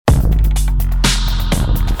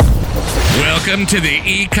Welcome to the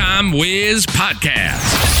Ecom Wiz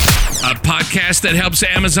Podcast, a podcast that helps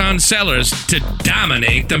Amazon sellers to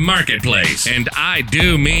dominate the marketplace. And I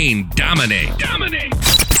do mean dominate.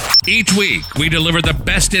 Each week, we deliver the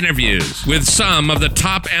best interviews with some of the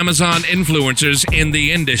top Amazon influencers in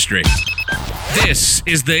the industry. This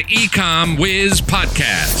is the Ecom Wiz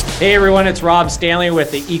Podcast. Hey everyone, it's Rob Stanley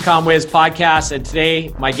with the Ecom Wiz Podcast, and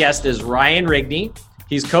today my guest is Ryan Rigney.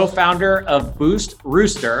 He's co-founder of Boost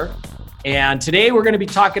Rooster, and today we're going to be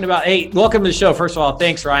talking about, hey, welcome to the show. First of all,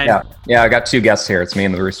 thanks, Ryan. Yeah, I got two guests here. It's me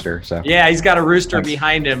and the rooster. So yeah, he's got a rooster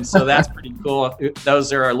behind him, so that's pretty cool,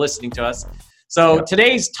 those that are listening to us. So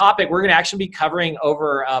today's topic, we're going to actually be covering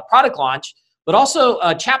over product launch, but also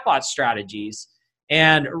chatbot strategies.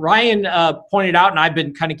 And Ryan pointed out, and I've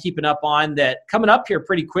been kind of keeping up on that, coming up here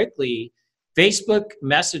pretty quickly, Facebook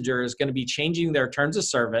Messenger is going to be changing their terms of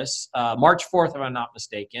service, March 4th, if I'm not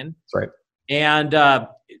mistaken. That's right. And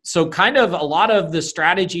so kind of a lot of the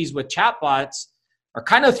strategies with chatbots are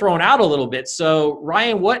kind of thrown out a little bit. So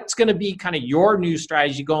Ryan, what's going to be kind of your new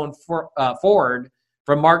strategy going forward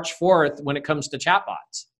from March 4th when it comes to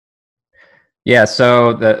chatbots? Yeah,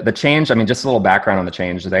 so the change, I mean, just a little background on the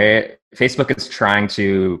change. Facebook is trying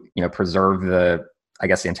to, preserve the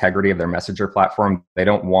integrity of their messenger platform. They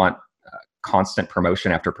don't want constant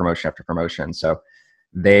promotion after promotion after promotion. So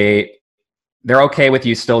they're okay with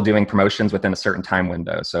you still doing promotions within a certain time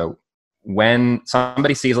window. So when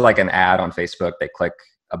somebody sees like an ad on Facebook, they click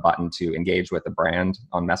a button to engage with the brand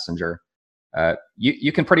on Messenger.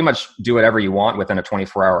 You can pretty much do whatever you want within a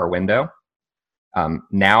 24-hour window.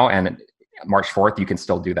 Now and March 4th, you can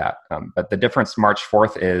still do that. But the difference March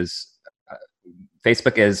 4th is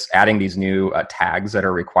Facebook is adding these new tags that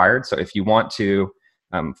are required. So if you want to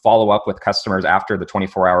follow up with customers after the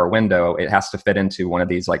 24-hour window, it has to fit into one of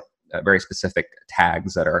these like very specific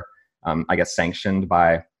tags that are, sanctioned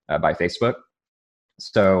by Facebook.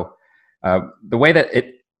 So the way that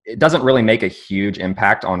it doesn't really make a huge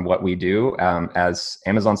impact on what we do as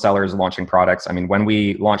Amazon sellers launching products. I mean, when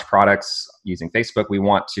we launch products using Facebook, we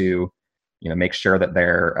want to make sure that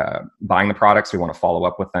they're buying the products. We want to follow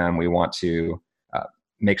up with them. We want to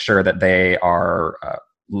make sure that they are,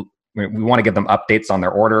 we want to give them updates on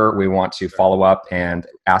their order. We want to follow up and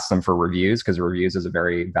ask them for reviews, because reviews is a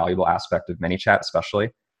very valuable aspect of ManyChat, especially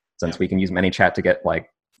since we can use ManyChat to get like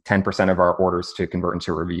 10% of our orders to convert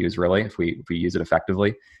into reviews, really, if we use it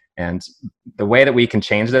effectively. And the way that we can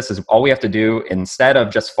change this is all we have to do, instead of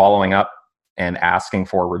just following up and asking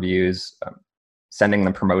for reviews, sending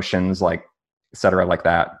them promotions, like et cetera, like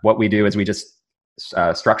that. What we do is we just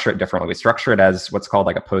structure it differently. We structure it as what's called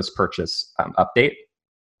like a post-purchase update.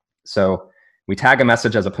 So we tag a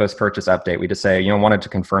message as a post-purchase update. We just say, wanted to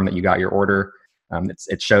confirm that you got your order.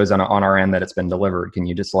 It shows on our end that it's been delivered. Can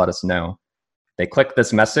you just let us know? They click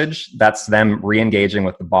this message. That's them re-engaging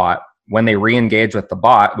with the bot. When they re-engage with the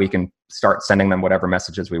bot, we can start sending them whatever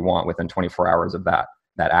messages we want within 24 hours of that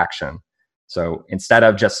action. So instead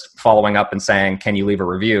of just following up and saying, can you leave a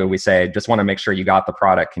review? We say, just want to make sure you got the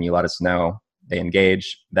product. Can you let us know? They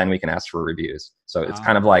engage, then we can ask for reviews. So it's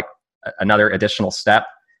kind of like another additional step.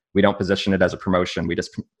 We don't position it as a promotion. We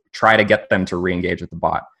just try to get them to re-engage with the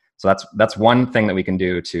bot. So that's one thing that we can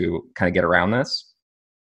do to kind of get around this.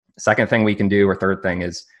 Second thing we can do, or third thing,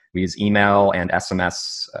 is we use email and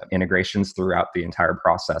SMS integrations throughout the entire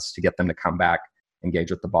process to get them to come back,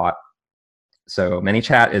 engage with the bot. So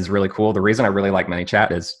ManyChat is really cool. The reason I really like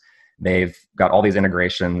ManyChat is they've got all these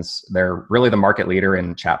integrations. They're really the market leader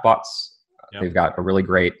in chatbots. Yep. They've got a really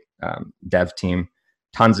great dev team,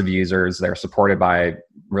 tons of users. They're supported by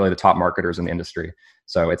really the top marketers in the industry.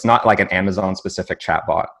 So it's not like an Amazon specific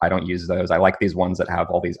chatbot. I don't use those. I like these ones that have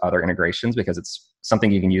all these other integrations because it's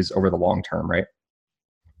something you can use over the long term, right?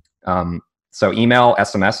 So email,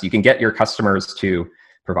 SMS, you can get your customers to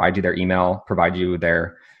provide you their email, provide you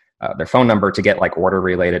their phone number to get like order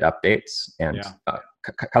related updates. And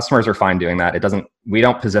customers are fine doing that. We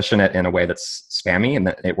don't position it in a way that's spammy, and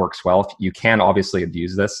that it works well. You can obviously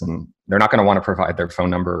abuse this, and they're not going to want to provide their phone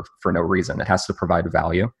number for no reason. It has to provide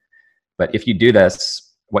value. But if you do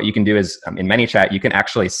this, what you can do is in ManyChat, you can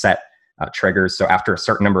actually set triggers. So after a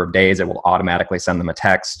certain number of days, it will automatically send them a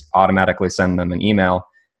text, automatically send them an email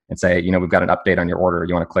and say, we've got an update on your order.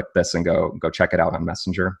 You want to click this and go check it out on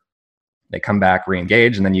Messenger. They come back,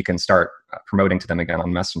 re-engage, and then you can start promoting to them again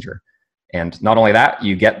on Messenger. And not only that,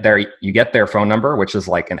 you get their phone number, which is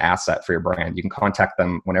like an asset for your brand. You can contact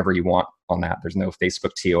them whenever you want on that. There's no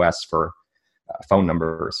Facebook TOS for phone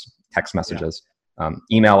numbers, text messages.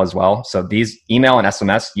 Email as well. So these email and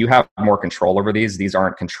SMS, you have more control over these. These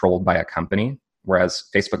aren't controlled by a company, whereas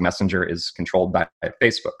Facebook Messenger is controlled by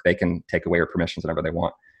Facebook. They can take away your permissions whenever they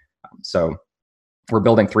want. So we're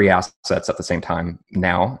building 3 assets at the same time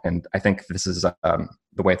now. And I think this is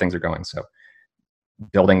the way things are going. So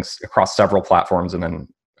building across several platforms and then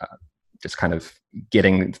just kind of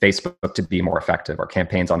getting Facebook to be more effective. Our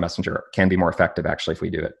campaigns on Messenger can be more effective actually if we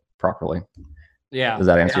do it properly. Yeah. Does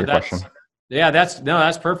that answer your question? Yeah,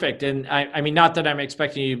 that's perfect. And I mean, not that I'm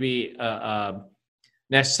expecting you to be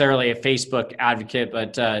necessarily a Facebook advocate,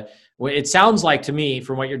 but it sounds like to me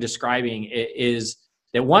from what you're describing is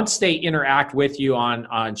that once they interact with you on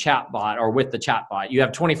chatbot or with the chatbot, you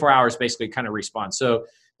have 24 hours basically kind of respond. So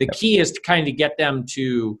the key is to kind of get them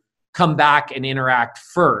to come back and interact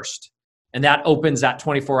first. And that opens that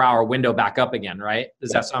 24-hour window back up again, right?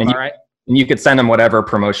 Does that sound about right? And you could send them whatever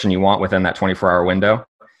promotion you want within that 24-hour window.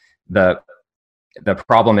 The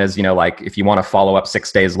problem is, like if you want to follow up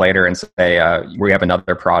 6 days later and say, we have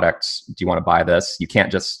another product, do you want to buy this? You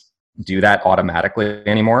can't just do that automatically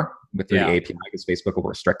anymore with the API because Facebook will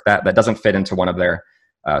restrict that. That doesn't fit into one of their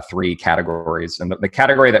 3 categories. And the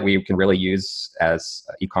category that we can really use as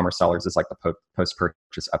e-commerce sellers is like the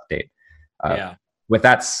post-purchase update. With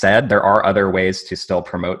that said, there are other ways to still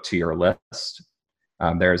promote to your list.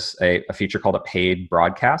 There's a feature called a paid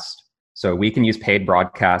broadcast. So we can use paid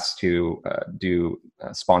broadcasts to do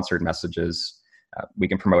sponsored messages. We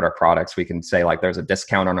can promote our products. We can say like there's a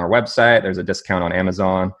discount on our website. There's a discount on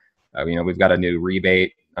Amazon. We've got a new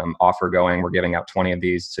rebate offer going. We're giving out 20 of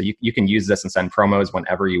these. So you can use this and send promos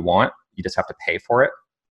whenever you want. You just have to pay for it.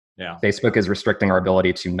 Yeah. Facebook is restricting our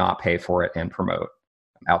ability to not pay for it and promote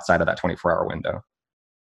outside of that 24-hour window.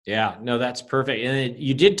 Yeah, no, that's perfect. And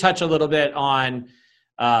you did touch a little bit on,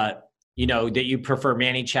 that you prefer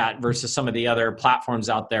ManyChat versus some of the other platforms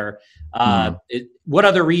out there. What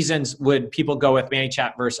other reasons would people go with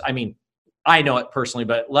ManyChat versus, I know it personally,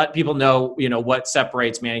 but let people know, what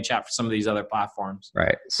separates ManyChat from some of these other platforms.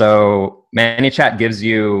 Right. So ManyChat gives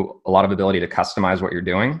you a lot of ability to customize what you're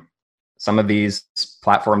doing. Some of these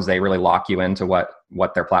platforms, they really lock you into what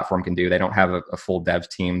their platform can do. They don't have a full dev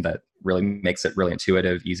team that really makes it really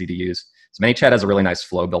intuitive, easy to use. So ManyChat has a really nice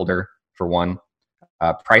flow builder for one.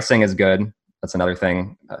 Pricing is good. That's another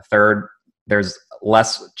thing. Third, there's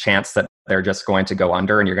less chance that they're just going to go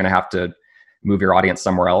under and you're going to have to move your audience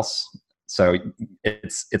somewhere else. So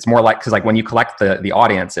it's more like, because like when you collect the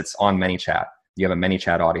audience, it's on ManyChat. You have a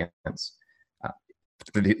ManyChat audience.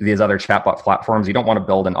 These other chatbot platforms, you don't want to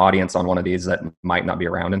build an audience on one of these that might not be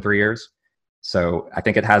around in 3 years. So I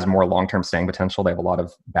think it has more long-term staying potential. They have a lot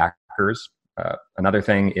of backers. Another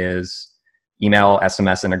thing is email,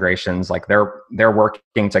 SMS integrations. Like they're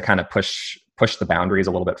working to kind of push the boundaries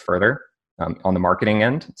a little bit further on the marketing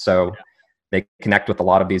end. So they connect with a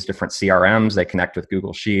lot of these different CRMs. They connect with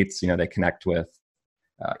Google Sheets. They connect with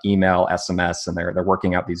email, SMS, and they're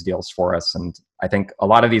working out these deals for us. And I think a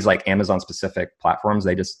lot of these like Amazon-specific platforms,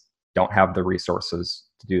 they just don't have the resources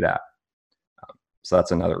to do that. So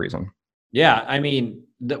that's another reason. Yeah,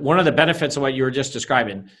 one of the benefits of what you were just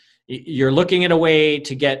describing, you're looking at a way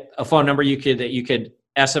to get a phone number that you could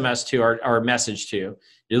SMS to or message to.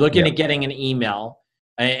 You're looking at getting an email,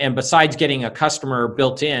 and besides getting a customer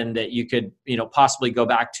built in that you could possibly go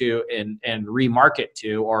back to and remarket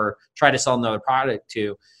to or try to sell another product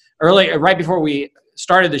to. Earlier, right before we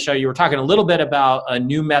started the show, you were talking a little bit about a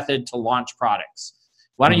new method to launch products.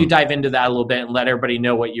 Why don't you dive into that a little bit and let everybody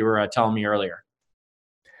know what you were telling me earlier?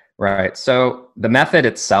 Right. So the method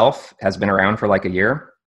itself has been around for like a year.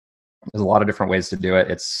 There's a lot of different ways to do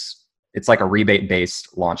it. It's like a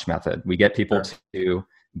rebate-based launch method. We get people to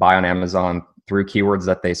buy on Amazon through keywords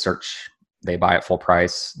that they search. They buy at full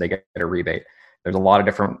price. They get a rebate. There's a lot of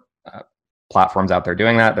different platforms out there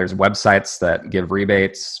doing that. There's websites that give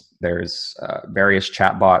rebates. There's various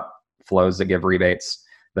chatbot flows that give rebates.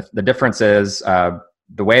 The difference is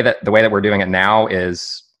the way that we're doing it now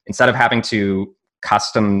is instead of having to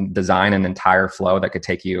custom design an entire flow that could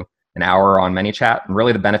take you an hour on ManyChat. And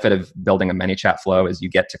really the benefit of building a ManyChat flow is you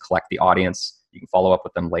get to collect the audience. You can follow up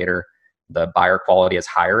with them later. The buyer quality is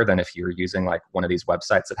higher than if you're using like one of these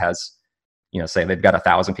websites that has, say they've got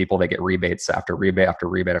 1,000 people, they get rebates after rebate after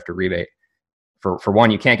rebate after rebate. For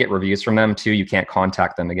one, you can't get reviews from them. 2, you can't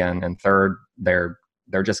contact them again. And 3rd, they're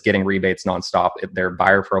just getting rebates nonstop. Their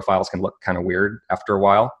buyer profiles can look kind of weird after a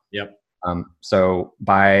while. Yep. So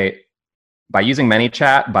by using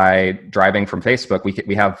ManyChat, by driving from Facebook,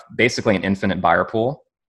 we have basically an infinite buyer pool.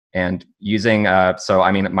 And using,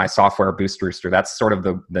 my software Boost Rooster, that's sort of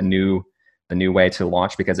the new way to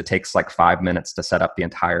launch because it takes like 5 minutes to set up the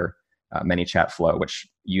entire ManyChat flow, which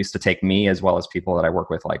used to take me as well as people that I work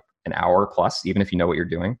with like an hour plus, even if you know what you're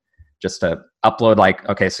doing, just to upload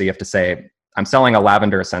so you have to say, I'm selling a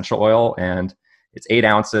lavender essential oil and it's 8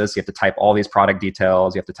 ounces. You have to type all these product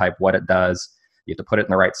details. You have to type what it does. You have to put it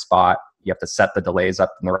in the right spot. You have to set the delays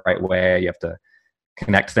up in the right way. You have to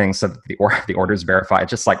connect things so that the order's verified. It's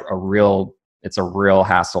just like it's a real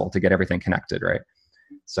hassle to get everything connected, right?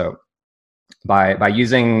 So by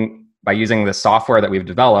using the software that we've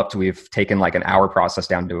developed, we've taken like an hour process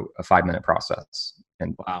down to a 5-minute process.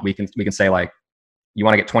 And wow. we can say like, you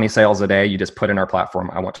want to get 20 sales a day, you just put in our platform,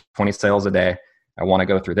 I want 20 sales a day. I want to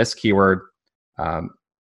go through this keyword.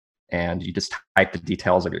 And you just type the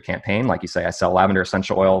details of your campaign. Like you say, I sell lavender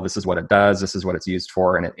essential oil. This is what it does. This is what it's used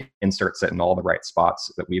for. And it inserts it in all the right spots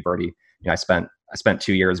that we've already, I spent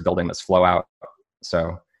 2 years building this flow out.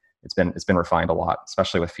 So it's been refined a lot,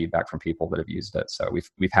 especially with feedback from people that have used it. So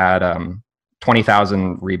we've had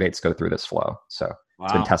 20,000 rebates go through this flow. So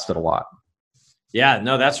It's been tested a lot. Yeah,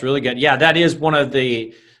 no, that's really good. Yeah, that is one of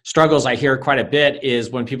the struggles I hear quite a bit is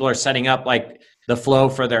when people are setting up like the flow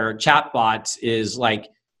for their chatbots is like,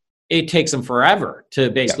 it takes them forever to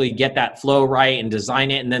basically get that flow right and design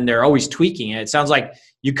it. And then they're always tweaking it. It sounds like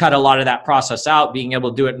you cut a lot of that process out, being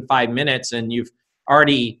able to do it in 5 minutes, and you've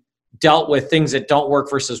already dealt with things that don't work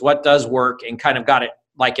versus what does work and kind of got it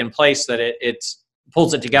like in place that it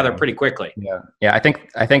pulls it together pretty quickly. Yeah. I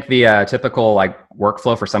think the typical like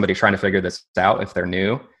workflow for somebody trying to figure this out, if they're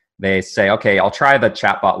new, they say, okay, I'll try the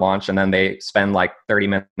chatbot launch. And then they spend like 30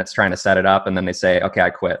 minutes trying to set it up. And then they say, okay, I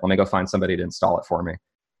quit. Let me go find somebody to install it for me.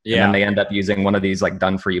 Yeah. And then they end up using one of these like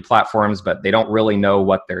done for you platforms, but they don't really know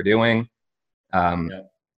what they're doing.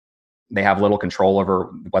 They have little control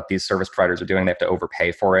over what these service providers are doing. They have to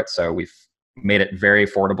overpay for it. So we've made it very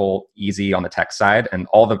affordable, easy on the tech side. And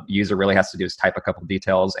all the user really has to do is type a couple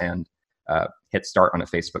details and hit start on a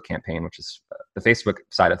Facebook campaign, which is the Facebook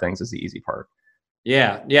side of things is the easy part.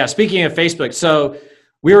 Yeah. Yeah. Speaking of Facebook, so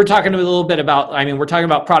we were talking a little bit about, we're talking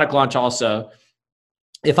about product launch also.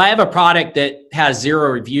 If I have a product that has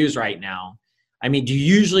 0 reviews right now, do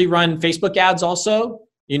you usually run Facebook ads also,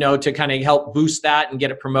 to kind of help boost that and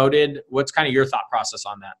get it promoted? What's kind of your thought process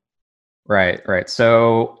on that? Right.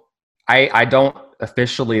 So I don't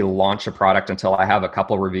officially launch a product until I have a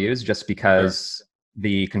couple reviews, just because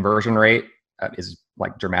the conversion rate is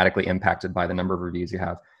like dramatically impacted by the number of reviews you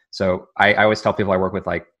have. So I always tell people I work with,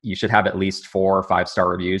 like, you should have at least 4 or 5-star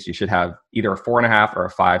reviews. You should have either a 4.5 or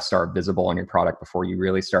a 5-star visible on your product before you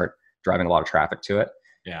really start driving a lot of traffic to it.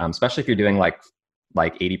 Yeah. Especially if you're doing like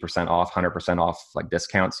 80% off, 100% off, like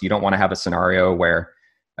discounts. You don't want to have a scenario where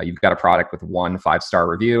you've got a product with 1 5-star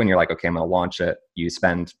review and you're like, okay, I'm going to launch it. You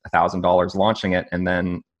spend $1,000 launching it, and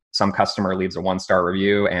then some customer leaves a 1-star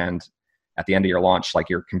review, and at the end of your launch, like,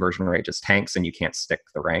 your conversion rate just tanks and you can't stick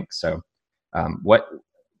the rank. So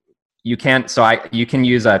you can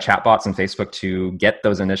use chatbots and Facebook to get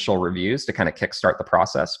those initial reviews to kind of kickstart the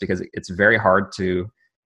process, because it's very hard to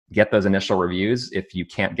get those initial reviews if you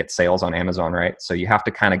can't get sales on Amazon, right? So you have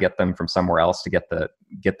to kind of get them from somewhere else to get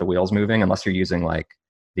the wheels moving, unless you're using like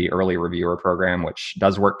the early reviewer program, which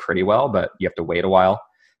does work pretty well, but you have to wait a while.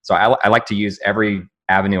 So I like to use every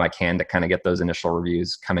avenue I can to kind of get those initial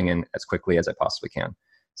reviews coming in as quickly as I possibly can.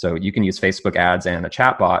 So you can use Facebook ads and a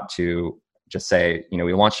chatbot to just say,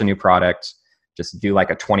 we launched a new product, just do like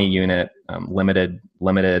a 20 unit limited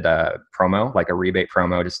promo, like a rebate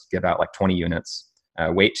promo, just give out like 20 units,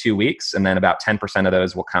 wait 2 weeks. And then about 10% of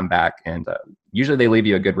those will come back. And usually they leave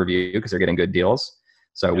you a good review because they're getting good deals.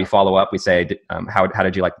 So we follow up, we say, how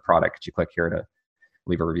did you like the product? Could you click here to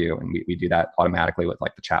leave a review? And we do that automatically with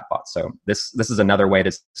like the chatbot. So this is another way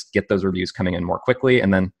to get those reviews coming in more quickly.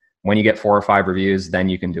 And then when you get 4 or 5 reviews, then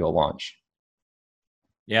you can do a launch.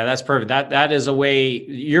 Yeah, that's perfect. That is a way.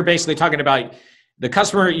 You're basically talking about the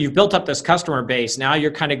customer. You've built up this customer base. Now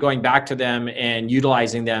you're kind of going back to them and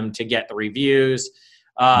utilizing them to get the reviews.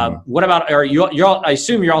 What about, I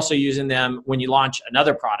assume you're also using them when you launch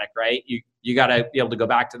another product, right? You got to be able to go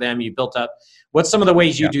back to them. You built up. What's some of the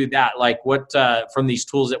ways you do that? Like what from these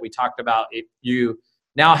tools that we talked about? You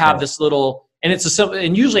now have this little, and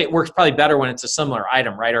and usually it works probably better when it's a similar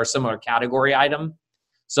item, right, or a similar category item.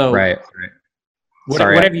 So right.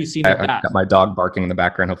 What have you seen with that? I've got my dog barking in the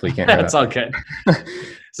background. Hopefully you can't hear that. That's all good.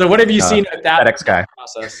 So what have you seen with that FedEx guy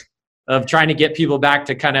process of trying to get people back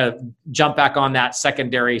to kind of jump back on that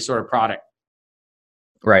secondary sort of product?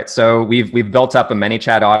 Right. So we've built up a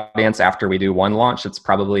ManyChat audience after we do one launch. It's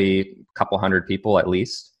probably a couple hundred people at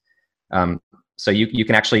least. So you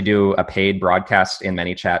can actually do a paid broadcast in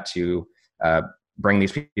ManyChat to bring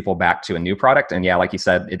these people back to a new product. And yeah, like you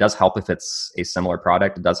said, it does help if it's a similar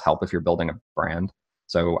product. It does help if you're building a brand.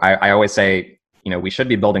 So I always say, we should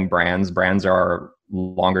be building brands. Brands are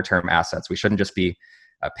longer term assets. We shouldn't just be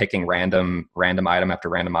picking random item after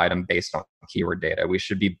random item based on keyword data. We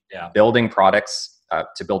should be building products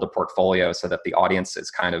to build a portfolio so that the audience is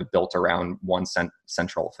kind of built around one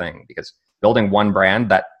central thing. Because building one brand,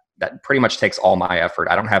 that pretty much takes all my effort.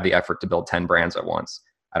 I don't have the effort to build 10 brands at once.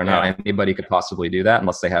 I don't know how anybody could possibly do that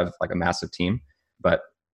unless they have like a massive team. But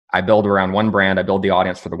I build around one brand. I build the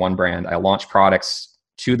audience for the one brand. I launch products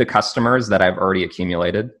to the customers that I've already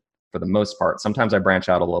accumulated for the most part. Sometimes I branch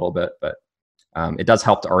out a little bit, but it does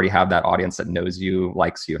help to already have that audience that knows you,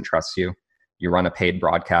 likes you, and trusts you. You run a paid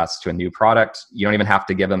broadcast to a new product. You don't even have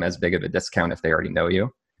to give them as big of a discount if they already know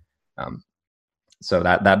you. So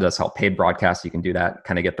that does help. Paid broadcast, you can do that,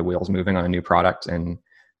 kind of get the wheels moving on a new product. And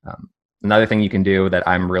another thing you can do that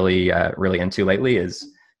I'm really into lately is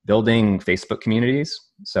building Facebook communities.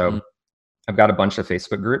 So I've got a bunch of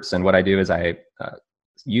Facebook groups, and what I do is I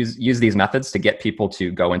use these methods to get people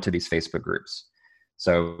to go into these Facebook groups.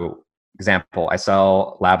 So example, I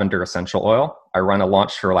sell lavender essential oil. I run a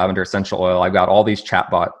launch for lavender essential oil. I've got all these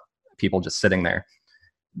chatbot people just sitting there.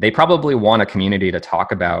 They probably want a community to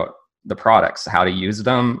talk about the products, how to use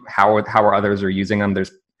them, how others are using them.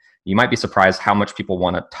 You might be surprised how much people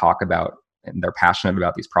want to talk about, and they're passionate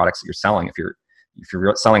about these products that you're selling. If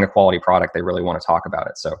you're selling a quality product, they really want to talk about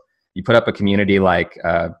it. So you put up a community like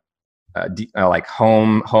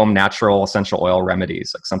home natural essential oil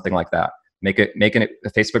remedies, like something like that. Make it a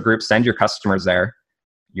Facebook group. Send your customers there.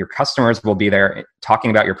 Your customers will be there talking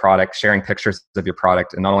about your product, sharing pictures of your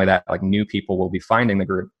product. And not only that, like new people will be finding the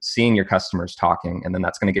group, seeing your customers talking, and then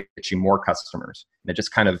that's going to get you more customers. And it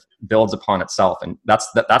just kind of builds upon itself. And that's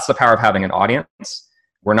the power of having an audience.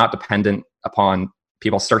 We're not dependent upon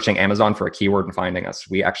people searching Amazon for a keyword and finding us.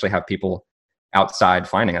 We actually have people outside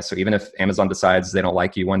finding us. So even if Amazon decides they don't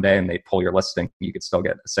like you one day and they pull your listing, you could still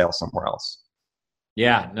get a sale somewhere else.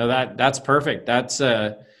 Yeah, no, that's perfect. That's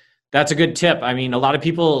a good tip. I mean, a lot of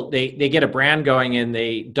people, they get a brand going and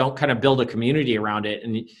they don't kind of build a community around it.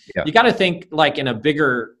 And you got to think like in a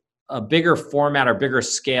bigger format or bigger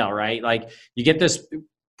scale, right? Like you get this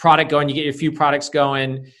product going, you get a few products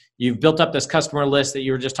going, you've built up this customer list that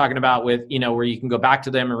you were just talking about with, where you can go back to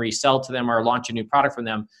them and resell to them or launch a new product from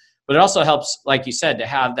them. But it also helps, like you said, to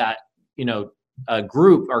have that, a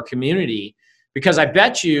group or community, because I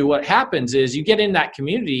bet you what happens is you get in that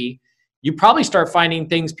community, you probably start finding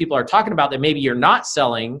things people are talking about that maybe you're not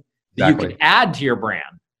selling that you can add to your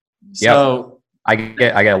brand. So I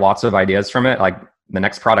get lots of ideas from it. Like the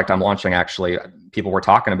next product I'm launching, actually, people were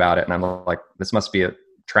talking about it, and I'm like, this must be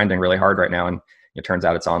trending really hard right now. And it turns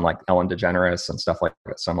out it's on like Ellen DeGeneres and stuff like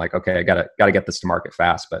that. So I'm like, okay, I gotta get this to market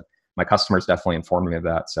fast. But my customers definitely informed me of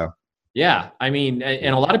that. So yeah, I mean,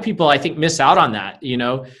 and a lot of people I think miss out on that.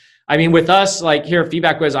 I mean, with us, like here at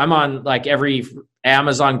Feedback Wiz, I'm on like every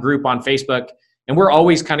Amazon group on Facebook, and we're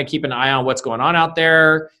always kind of keeping an eye on what's going on out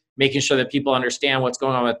there, making sure that people understand what's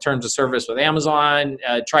going on with terms of service with Amazon,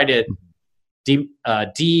 try to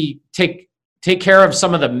take care of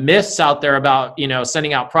some of the myths out there about,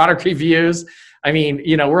 sending out product reviews. I mean,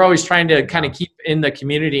 we're always trying to kind of keep in the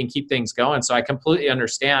community and keep things going. So I completely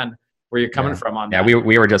understand where you're coming from on that. Yeah,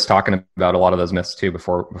 we were just talking about a lot of those myths too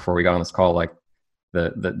before we got on this call, like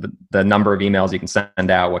the number of emails you can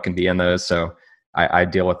send out, what can be in those. So I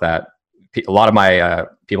deal with that. A lot of my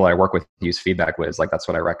people I work with use Feedback Wiz. Like that's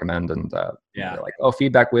what I recommend. And they're like, oh,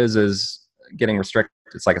 Feedback Wiz is getting restricted.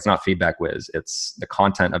 It's like, it's not Feedback Wiz. It's the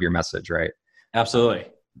content of your message, right? Absolutely.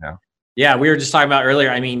 Yeah. We were just talking about earlier.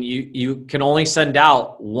 I mean, you can only send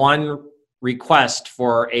out one request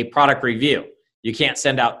for a product review. You can't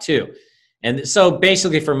send out two. And so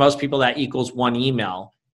basically for most people that equals one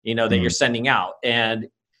email, that you're sending out. And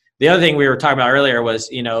the other thing we were talking about earlier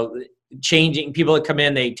was, changing people that come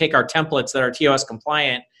in, they take our templates that are TOS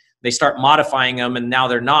compliant, they start modifying them, and now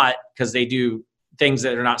they're not, because they do things that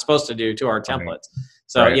they're not supposed to do to our templates.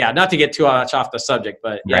 So not to get too much off the subject,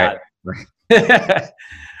 but yeah.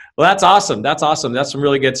 Well, that's awesome. That's some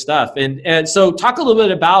really good stuff. And so talk a little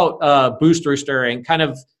bit about Boost Rooster and kind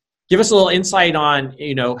of give us a little insight on,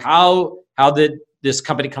 how did this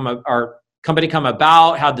company come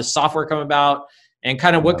about? How did the software come about? And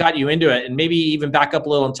kind of what got you into it, and maybe even back up a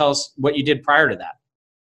little and tell us what you did prior to that.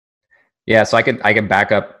 Yeah, so I could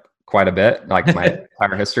back up quite a bit, like my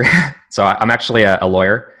entire history. So I'm actually a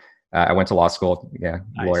lawyer. I went to law school. Yeah,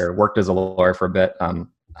 nice. Lawyer. Worked as a lawyer for a bit.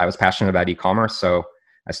 I was passionate about e-commerce, so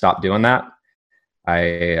I stopped doing that.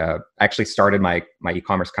 I actually started my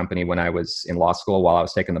e-commerce company when I was in law school while I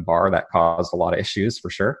was taking the bar. That caused a lot of issues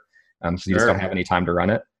for sure. So you just don't have any time to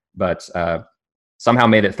run it. But somehow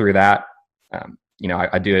made it through that.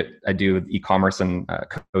 I do e-commerce and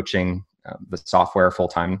coaching, the software full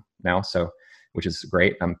time now. So, which is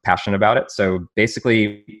great. I'm passionate about it. So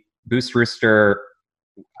basically Boost Rooster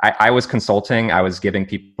I was consulting. I was giving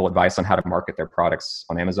people advice on how to market their products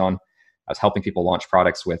on Amazon. I was helping people launch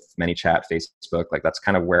products with ManyChat, Facebook. Like that's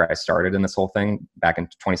kind of where I started in this whole thing back in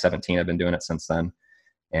 2017. I've been doing it since then.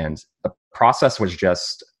 And the process was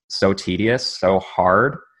just so tedious, so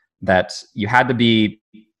hard that you had to be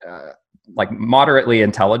like moderately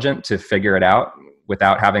intelligent to figure it out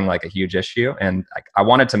without having like a huge issue. And I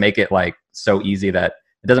wanted to make it like so easy that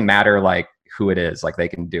it doesn't matter like who it is, like they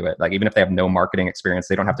can do it. Like even if they have no marketing experience,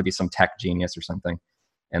 they don't have to be some tech genius or something.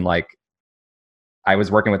 And like I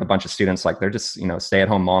was working with a bunch of students, like they're just, you know,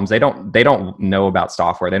 stay-at-home moms. They don't know about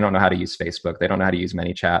software. They don't know how to use Facebook. They don't know how to use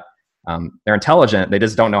ManyChat. They're intelligent. They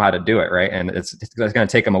just don't know how to do it, right? And it's going to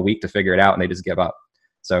take them a week to figure it out, and they just give up.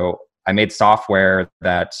 So I made software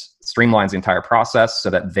that streamlines the entire process so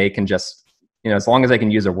that they can just, you know, as long as they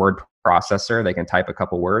can use a word processor, they can type a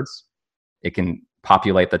couple words. It can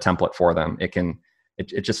populate the template for them.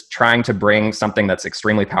 It's just trying to bring something that's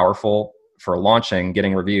extremely powerful for launching,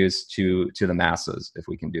 getting reviews to the masses, if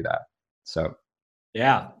we can do that. So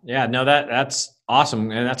yeah, no, that's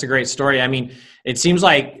awesome, and that's a great story. I mean, it seems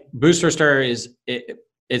like Boosterster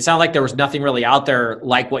it sounded like there was nothing really out there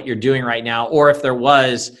like what you're doing right now, or if there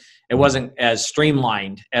was, it wasn't as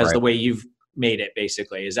streamlined as right. the way you've made it,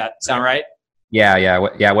 basically. Does that sound right?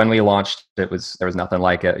 Yeah. When we launched, there was nothing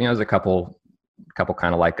like it. You know, there's a couple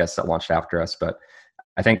kind of like us that launched after us, but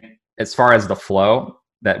I think as far as the flow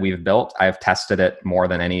that we've built, I've tested it more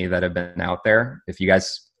than any that have been out there. If you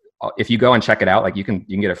go and check it out, like you can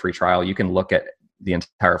get a free trial. You can look at the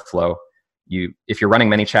entire flow. If you're running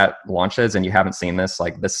ManyChat launches and you haven't seen this,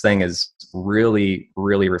 like this thing is really,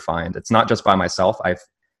 really refined. It's not just by myself. I've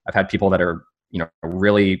had people that are, you know,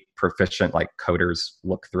 really proficient, like coders,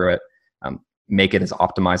 look through it, make it as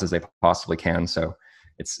optimized as they possibly can. So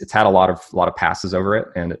it's had a lot of passes over it,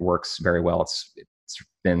 and it works very well. It's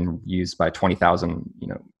been used by 20,000, you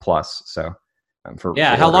know, plus. So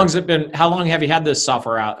how long have you had this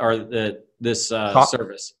software out, or this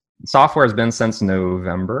service? Software has been since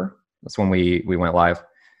November. That's when we went live.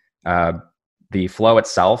 The flow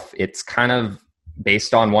itself, it's kind of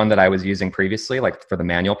based on one that I was using previously, like for the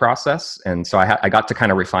manual process. And so I got to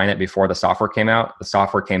kind of refine it before the software came out. The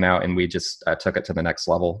software came out, and we just took it to the next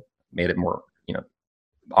level, made it more, you know,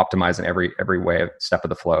 optimized in every way, step of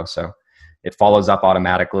the flow. So it follows up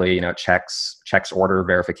automatically, you know, checks order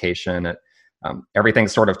verification.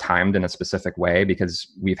 Everything's sort of timed in a specific way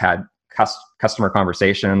because we've had customer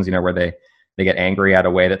conversations, you know, where they get angry at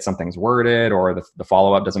a way that something's worded, or the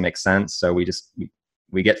follow-up doesn't make sense. So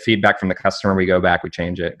we get feedback from the customer, we go back, we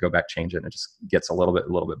change it, change it, and it just gets a little bit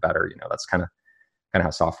better. You know, that's kind of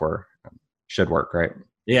how software should work, right?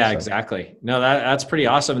 Yeah, so. Exactly. No, that's pretty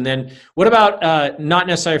awesome. And then what about, not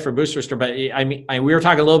necessarily for Boosterster, but I mean, we were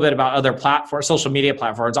talking a little bit about other platforms, social media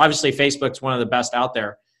platforms. Obviously, Facebook's one of the best out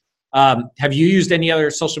there. Have you used any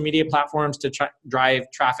other social media platforms to drive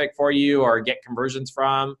traffic for you or get conversions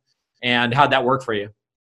from? And how'd that work for you?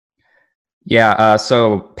 Yeah,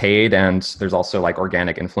 so paid, and there's also like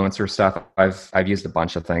organic influencer stuff. I've used a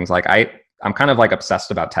bunch of things. Like I'm kind of like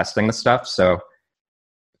obsessed about testing this stuff. So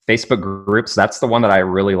Facebook groups, that's the one that I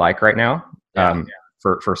really like right now.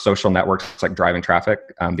 For social networks, like driving traffic.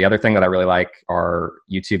 The other thing that I really like are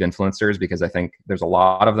YouTube influencers, because I think there's a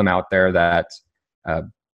lot of them out there that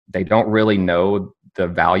they don't really know the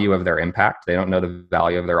value of their impact. They don't know the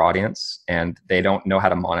value of their audience, and they don't know how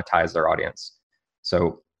to monetize their audience.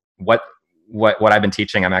 So what I've been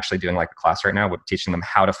teaching, I'm actually doing like a class right now with teaching them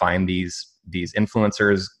how to find these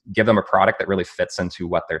influencers, give them a product that really fits into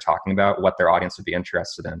what they're talking about, what their audience would be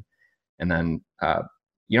interested in. And then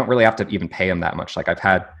you don't really have to even pay them that much. Like I've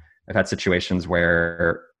had situations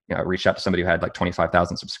where, you know, I reached out to somebody who had like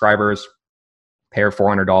 25,000 subscribers, pay her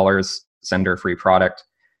 $400, send her a free product.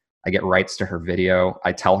 I get rights to her video.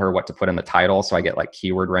 I tell her what to put in the title, so I get like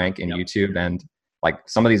keyword rank in YouTube. And like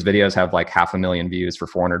some of these videos have like 500,000 views for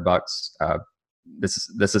 $400.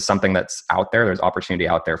 This is something that's out there. There's opportunity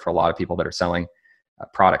out there for a lot of people that are selling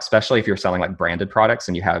products, especially if you're selling like branded products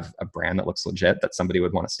and you have a brand that looks legit that somebody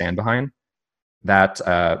would want to stand behind. That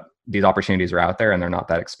these opportunities are out there, and they're not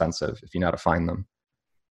that expensive if you know how to find them.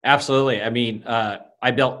 Absolutely. I mean,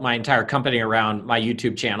 I built my entire company around my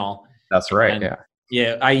YouTube channel. That's right.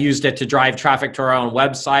 Yeah, I used it to drive traffic to our own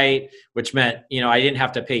website, which meant, you know, I didn't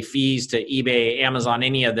have to pay fees to eBay, Amazon,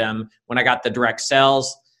 any of them when I got the direct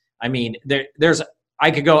sales. I mean,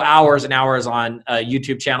 I could go hours and hours on a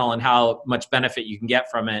YouTube channel and how much benefit you can get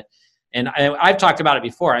from it. And I've talked about it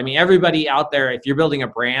before. I mean, everybody out there, if you're building a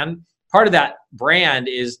brand, part of that brand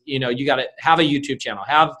is, you know, you got to have a YouTube channel,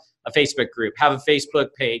 have a Facebook group, have a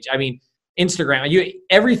Facebook page. I mean, Instagram,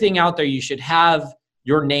 everything out there, you should have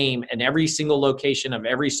your name in every single location of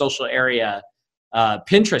every social area,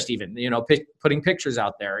 Pinterest even, putting pictures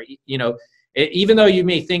out there, even though you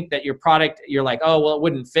may think that your product, you're like, oh, well, it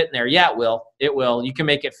wouldn't fit in there. Yeah, it will. You can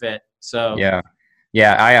make it fit. So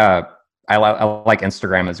I like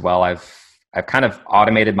Instagram as well. I've kind of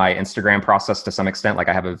automated my Instagram process to some extent. Like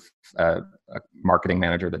I have a marketing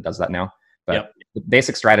manager that does that now. But the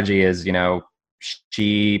basic strategy is,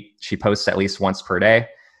 she posts at least once per day.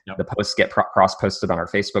 Yep. The posts get cross-posted on our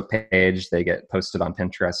Facebook page. They get posted on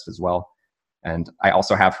Pinterest as well. And I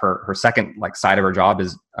also have her second side of her job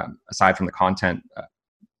is, aside from the content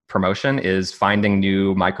promotion, is finding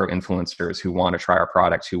new micro influencers who want to try our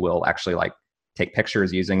product, who will actually take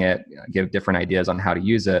pictures using it, give different ideas on how to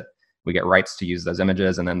use it. We get rights to use those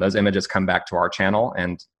images, and then those images come back to our channel,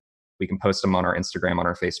 and we can post them on our Instagram, on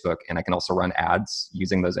our Facebook, and I can also run ads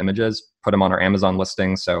using those images, put them on our Amazon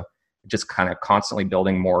listings. So just kind of constantly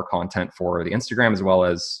building more content for the Instagram as well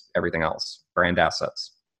as everything else, brand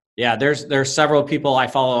assets. Yeah, there's several people I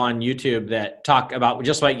follow on YouTube that talk about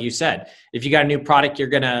just what you said. If you got a new product you're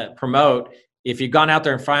going to promote, if you've gone out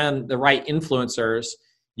there and found the right influencers,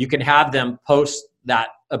 you can have them post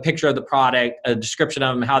a picture of the product, a description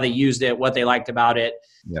of them, how they used it, what they liked about it.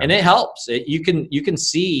 Yeah. And it helps. You can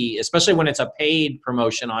see, especially when it's a paid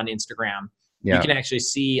promotion on Instagram, you can actually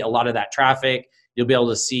see a lot of that traffic. You'll be able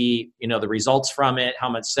to see, the results from it, how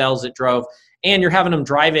much sales it drove, and you're having them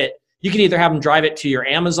drive it. You can either have them drive it to your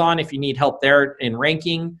Amazon if you need help there in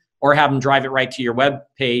ranking, or have them drive it right to your web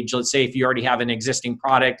page. Let's say if you already have an existing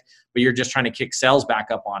product, but you're just trying to kick sales back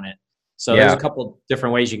up on it. So there's a couple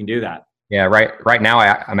different ways you can do that. Yeah, right now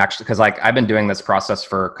I'm actually, because I've been doing this process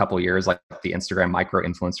for a couple of years, like the Instagram micro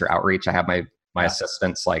influencer outreach. I have my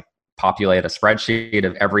assistants populate a spreadsheet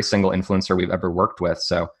of every single influencer we've ever worked with.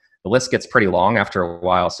 So the list gets pretty long after a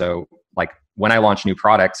while. So when I launch new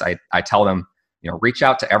products, I tell them, reach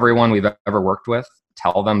out to everyone we've ever worked with,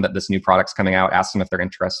 tell them that this new product's coming out, ask them if they're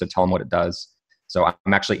interested, tell them what it does. So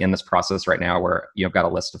I'm actually in this process right now where I've got a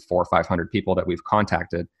list of 400 or 500 people that we've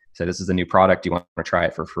contacted. Say, this is a new product. Do you want to try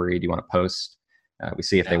it for free? Do you want to post? We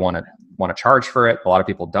see if they want to charge for it. A lot of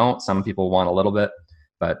people don't. Some people want a little bit,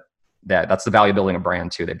 but that's the value of building a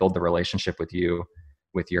brand too. They build the relationship with you,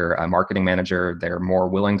 with your marketing manager. They're more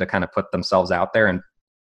willing to kind of put themselves out there and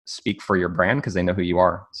speak for your brand because they know who you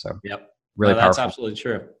are. So really that's powerful. Absolutely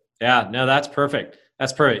true. Yeah, no, that's perfect.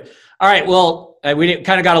 That's perfect. All right. Well, we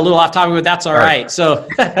kind of got a little off topic, but that's all right. So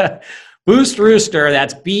Boost Rooster,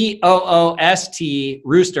 that's BOOST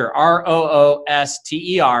Rooster,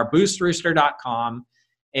 ROOSTER, boostRooster.com.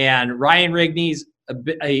 And Ryan Rigney's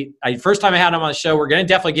first time I had him on the show. We're going to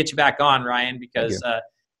definitely get you back on, Ryan, because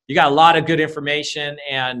you got a lot of good information.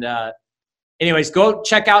 And anyways, go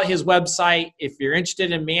check out his website if you're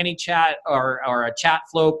interested in ManyChat or a chat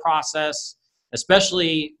flow process.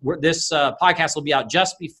 Especially this podcast will be out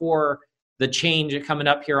just before the change coming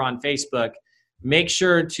up here on Facebook. Make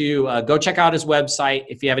sure to go check out his website.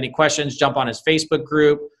 If you have any questions, jump on his Facebook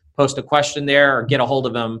group, post a question there, or get a hold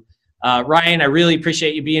of him. Ryan, I really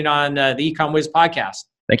appreciate you being on the Ecom Wiz podcast.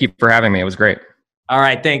 Thank you for having me. It was great. All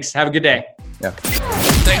right. Thanks. Have a good day. Yeah.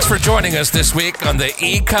 Thanks for joining us this week on the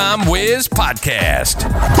Ecom Wiz podcast.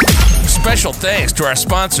 Special thanks to our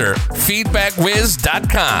sponsor,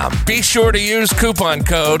 feedbackwiz.com. Be sure to use coupon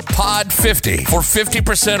code POD50 for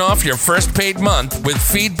 50% off your first paid month with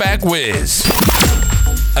FeedbackWiz.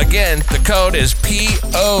 Again, the code is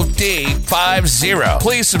POD50.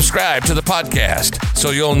 Please subscribe to the podcast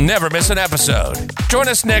so you'll never miss an episode. Join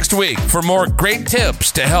us next week for more great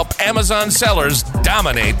tips to help Amazon sellers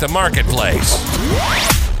dominate the marketplace.